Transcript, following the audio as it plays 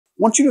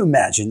want you to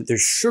imagine that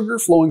there's sugar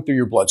flowing through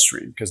your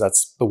bloodstream, because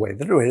that's the way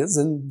that it is,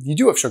 and you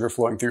do have sugar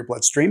flowing through your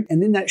bloodstream,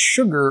 and then that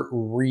sugar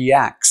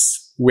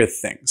reacts with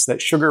things.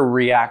 That sugar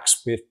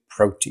reacts with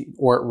protein,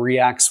 or it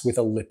reacts with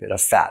a lipid, a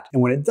fat.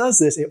 And when it does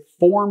this, it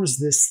forms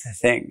this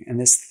thing, and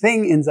this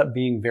thing ends up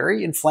being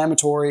very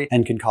inflammatory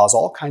and can cause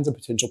all kinds of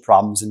potential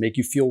problems and make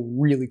you feel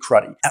really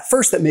cruddy. At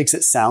first, that makes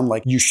it sound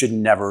like you should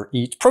never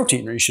eat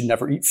protein or you should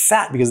never eat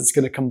fat because it's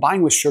going to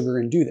combine with sugar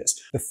and do this.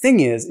 The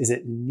thing is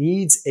it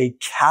needs a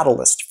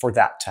catalyst for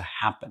that to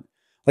happen.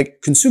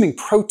 Like consuming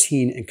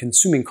protein and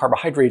consuming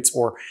carbohydrates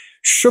or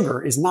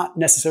sugar is not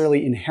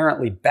necessarily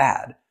inherently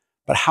bad.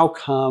 But how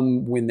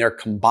come when they're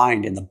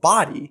combined in the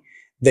body,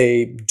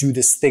 they do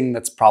this thing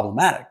that's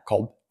problematic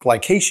called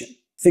glycation?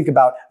 Think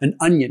about an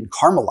onion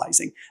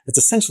caramelizing. That's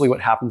essentially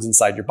what happens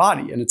inside your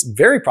body, and it's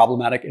very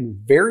problematic and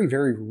very,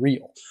 very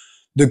real.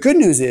 The good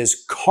news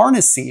is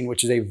Carnosine,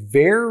 which is a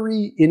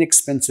very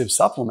inexpensive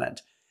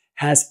supplement,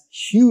 has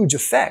huge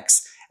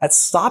effects at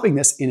stopping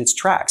this in its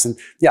tracks. And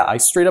yeah, I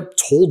straight up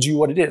told you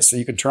what it is, so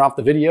you can turn off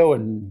the video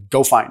and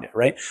go find it,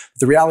 right? But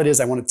the reality is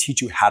I want to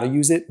teach you how to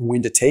use it,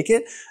 when to take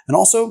it, and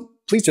also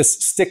please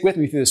just stick with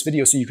me through this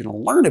video so you can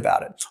learn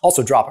about it.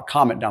 Also drop a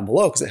comment down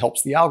below because it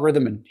helps the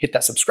algorithm, and hit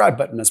that subscribe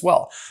button as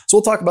well. So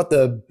we'll talk about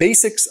the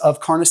basics of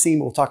Carnosine.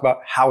 We'll talk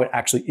about how it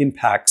actually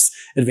impacts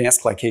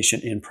advanced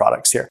glycation in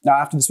products here. Now,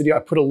 after this video,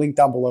 I put a link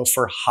down below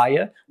for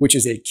Hiya, which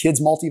is a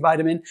kids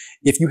multivitamin.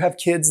 If you have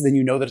kids, then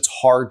you know that it's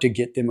hard to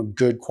get them a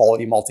good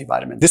quality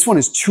multivitamin. This one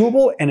is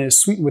chewable and it is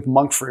sweetened with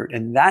monk fruit,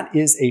 and that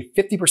is a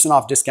 50%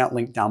 off discount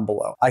link down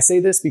below. I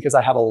say this because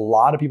I have a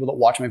lot of people that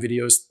watch my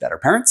videos that are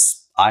parents.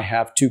 I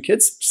have 2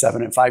 kids,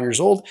 7 and 5 years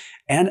old,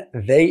 and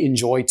they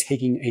enjoy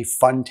taking a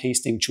fun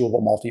tasting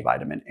chewable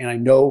multivitamin. And I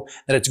know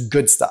that it's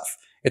good stuff.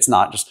 It's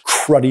not just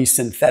cruddy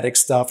synthetic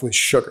stuff with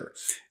sugar.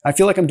 I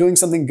feel like I'm doing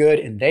something good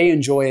and they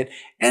enjoy it.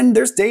 And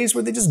there's days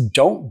where they just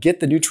don't get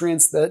the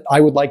nutrients that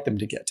I would like them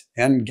to get.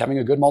 And having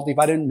a good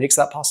multivitamin makes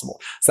that possible.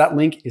 So that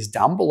link is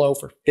down below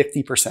for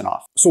 50%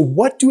 off. So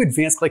what do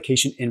advanced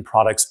glycation in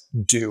products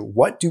do?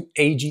 What do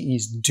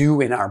AGEs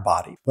do in our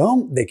body?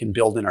 Well, they can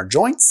build in our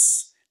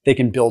joints, they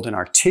can build in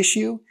our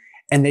tissue,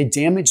 and they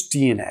damage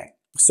DNA.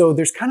 So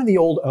there's kind of the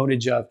old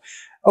adage of,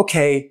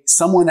 okay,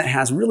 someone that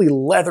has really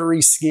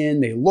leathery skin,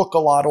 they look a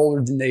lot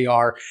older than they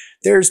are,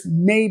 there's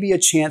maybe a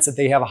chance that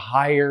they have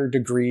higher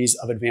degrees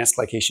of advanced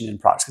glycation in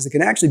products, because it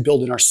can actually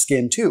build in our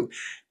skin too.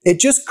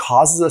 It just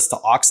causes us to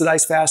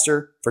oxidize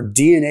faster, for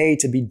DNA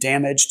to be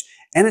damaged,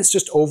 and it's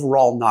just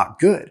overall not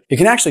good. It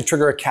can actually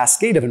trigger a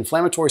cascade of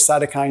inflammatory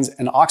cytokines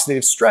and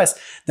oxidative stress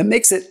that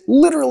makes it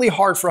literally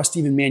hard for us to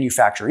even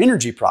manufacture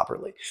energy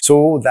properly.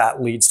 So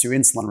that leads to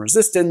insulin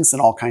resistance and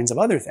all kinds of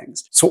other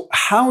things. So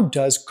how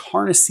does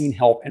Carnosine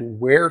help, and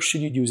where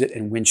should you use it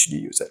and when should you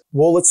use it?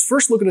 Well, let's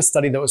first look at a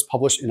study that was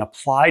published in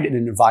Applied and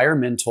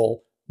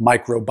Environmental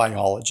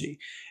Microbiology.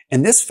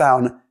 And this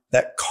found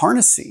that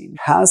Carnosine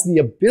has the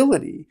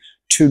ability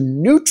to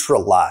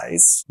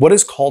neutralize what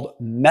is called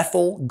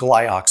methyl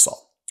glyoxal.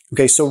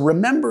 Okay, so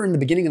remember in the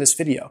beginning of this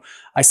video,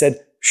 I said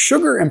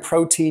sugar and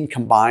protein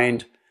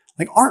combined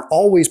aren't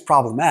always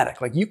problematic.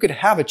 Like you could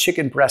have a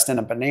chicken breast and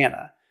a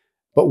banana,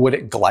 but would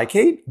it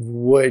glycate?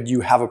 Would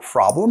you have a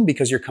problem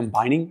because you're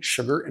combining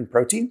sugar and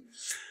protein?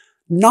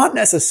 Not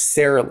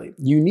necessarily.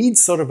 You need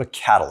sort of a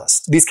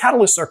catalyst. These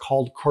catalysts are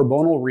called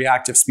carbonyl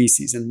reactive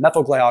species, and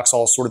methyl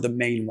glyoxal is sort of the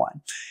main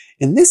one.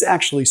 And this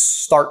actually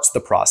starts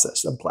the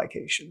process of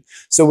glycation.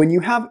 So when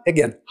you have,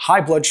 again, high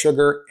blood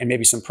sugar and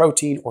maybe some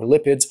protein or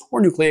lipids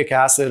or nucleic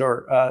acid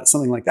or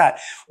something like that,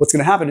 what's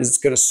going to happen is it's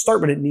going to start,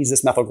 but it needs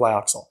this methyl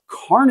glyoxal.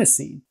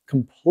 Carnosine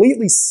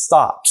completely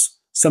stops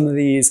some of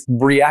these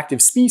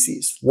reactive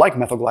species like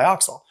methyl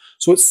glyoxal.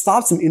 So it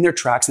stops them in their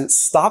tracks, and it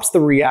stops the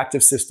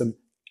reactive system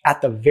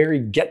at the very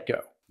get-go.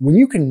 When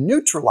you can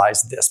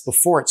neutralize this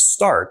before it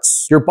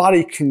starts, your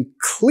body can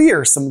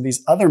clear some of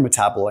these other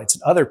metabolites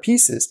and other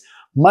pieces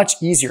much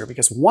easier,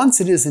 because once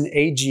it is an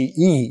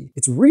AGE,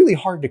 it's really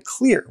hard to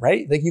clear,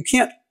 right? Like you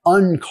can't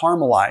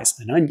uncaramelize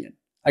an onion.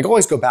 I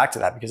always go back to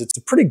that because it's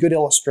a pretty good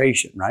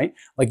illustration, right?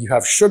 Like you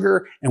have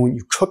sugar, and when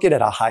you cook it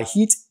at a high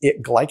heat,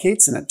 it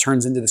glycates and it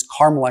turns into this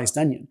caramelized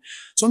onion.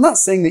 So I'm not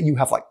saying that you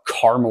have like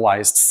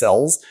caramelized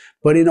cells,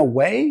 but in a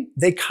way,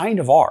 they kind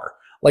of are.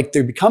 Like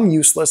they become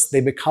useless,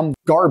 they become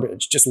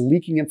garbage, just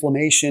leaking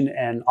inflammation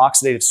and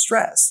oxidative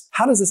stress.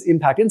 How does this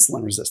impact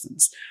insulin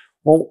resistance?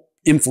 Well,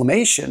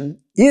 inflammation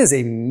is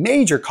a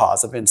major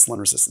cause of insulin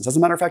resistance. As a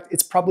matter of fact,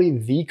 it's probably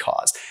the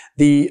cause.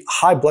 The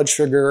high blood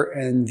sugar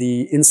and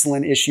the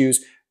insulin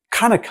issues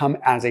kind of come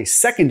as a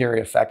secondary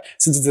effect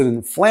since it's an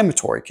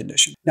inflammatory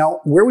condition.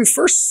 Now, where we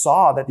first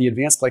saw that the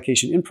advanced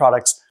glycation in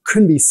products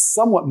could be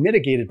somewhat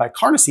mitigated by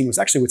Carnosine was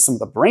actually with some of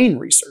the brain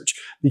research,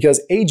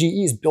 because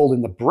AGEs build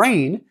in the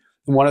brain.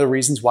 And one of the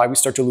reasons why we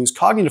start to lose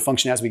cognitive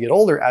function as we get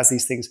older, as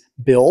these things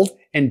build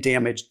and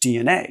damage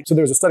DNA. So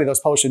there was a study that was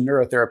published in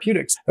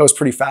Neurotherapeutics that was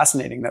pretty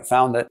fascinating that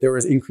found that there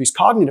was increased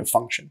cognitive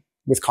function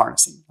with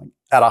carnosine, like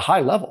at a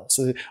high level.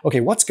 So, okay,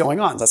 what's going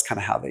on? That's kind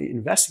of how they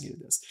investigated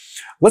this.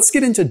 Let's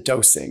get into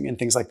dosing and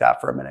things like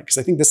that for a minute, because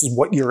I think this is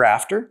what you're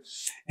after.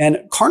 And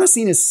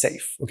carnosine is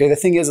safe. Okay, the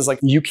thing is like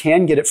you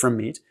can get it from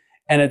meat,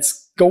 and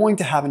it's going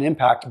to have an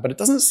impact, but it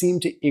doesn't seem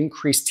to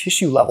increase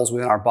tissue levels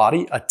within our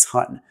body a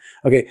ton.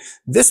 Okay,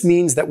 this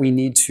means that we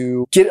need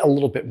to get a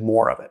little bit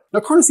more of it. Now,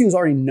 carnosine is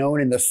already known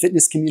in the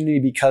fitness community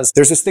because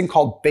there's this thing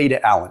called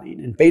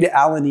beta-alanine, and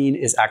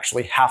beta-alanine is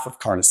actually half of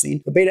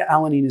carnosine. The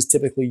beta-alanine is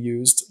typically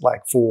used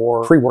like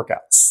for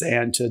pre-workouts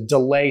and to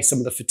delay some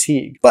of the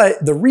fatigue.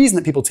 But the reason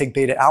that people take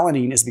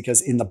beta-alanine is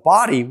because in the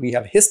body we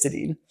have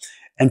histidine,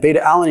 and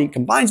beta-alanine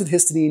combines with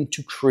histidine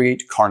to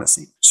create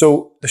carnosine.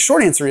 So the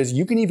short answer is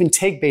you can even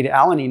take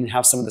beta-alanine and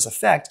have some of this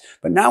effect,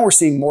 but now we're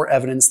seeing more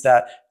evidence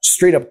that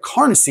straight up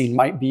carnosine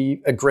might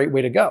be a great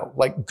way to go.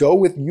 Like go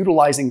with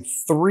utilizing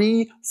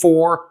 3,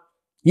 4,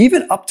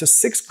 even up to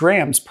 6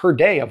 grams per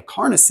day of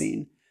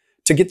carnosine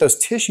to get those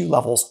tissue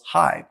levels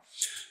high.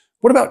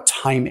 What about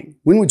timing?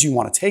 When would you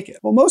want to take it?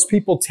 Well, most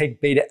people take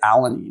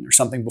beta-alanine or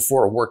something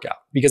before a workout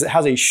because it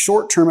has a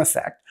short-term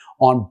effect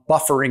on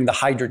buffering the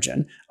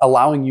hydrogen,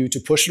 allowing you to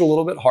push it a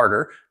little bit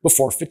harder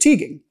before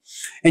fatiguing.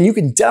 And you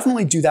can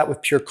definitely do that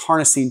with pure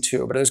carnosine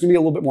too, but there's gonna be a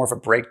little bit more of a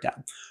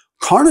breakdown.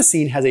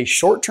 Carnosine has a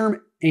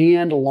short-term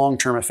and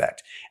long-term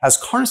effect. As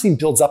carnosine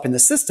builds up in the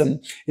system,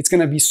 it's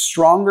gonna be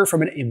stronger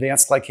from an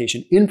advanced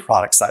glycation in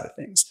product side of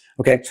things,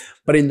 okay?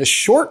 But in the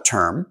short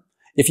term,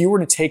 if you were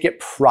to take it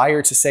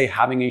prior to, say,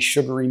 having a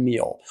sugary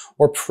meal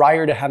or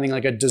prior to having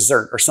like a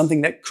dessert or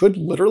something that could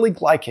literally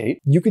glycate,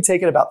 you could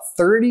take it about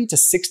 30 to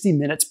 60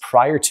 minutes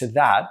prior to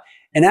that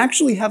and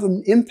actually have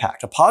an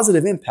impact, a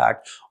positive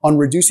impact on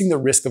reducing the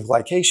risk of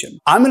glycation.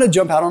 I'm gonna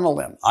jump out on a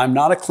limb. I'm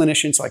not a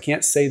clinician, so I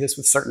can't say this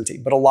with certainty,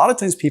 but a lot of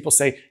times people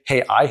say,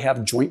 hey, I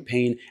have joint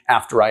pain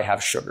after I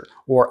have sugar,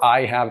 or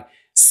I have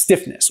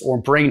stiffness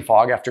or brain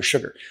fog after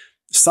sugar.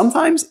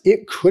 Sometimes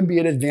it could be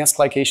an advanced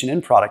glycation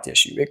end product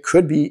issue. It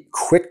could be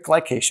quick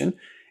glycation,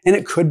 and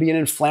it could be an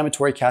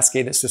inflammatory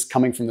cascade that's just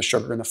coming from the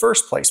sugar in the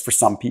first place for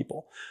some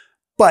people.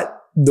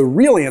 But the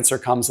real answer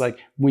comes like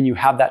when you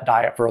have that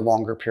diet for a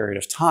longer period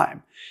of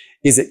time.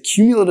 Is it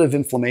cumulative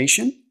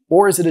inflammation,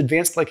 or is it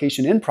advanced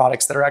glycation end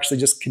products that are actually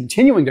just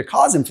continuing to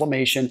cause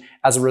inflammation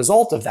as a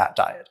result of that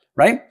diet,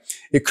 right?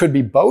 It could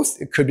be both.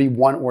 It could be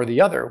one or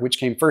the other. Which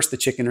came first, the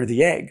chicken or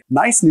the egg?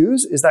 Nice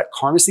news is that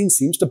carnosine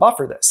seems to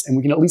buffer this, and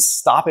we can at least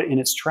stop it in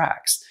its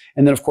tracks.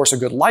 And then, of course, a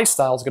good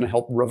lifestyle is going to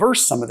help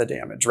reverse some of the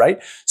damage,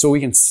 right? So we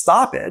can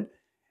stop it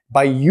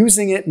by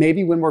using it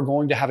maybe when we're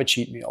going to have a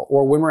cheat meal,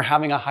 or when we're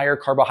having a higher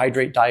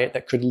carbohydrate diet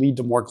that could lead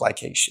to more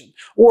glycation,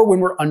 or when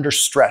we're under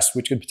stress,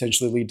 which could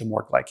potentially lead to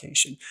more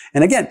glycation.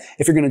 And again,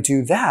 if you're going to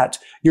do that,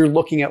 you're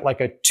looking at like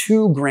a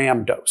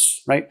 2-gram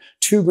dose, right?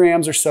 2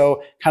 grams or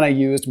so kind of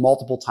used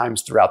multiple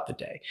times throughout the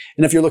day.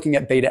 And if you're looking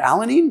at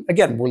beta-alanine,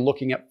 again, we're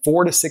looking at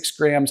 4 to 6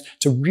 grams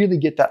to really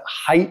get that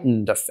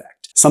heightened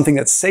effect. Something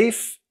that's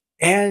safe,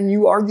 and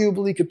you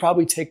arguably could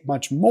probably take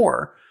much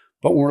more.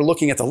 But when we're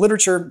looking at the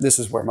literature, this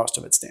is where most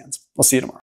of it stands. We'll see you tomorrow.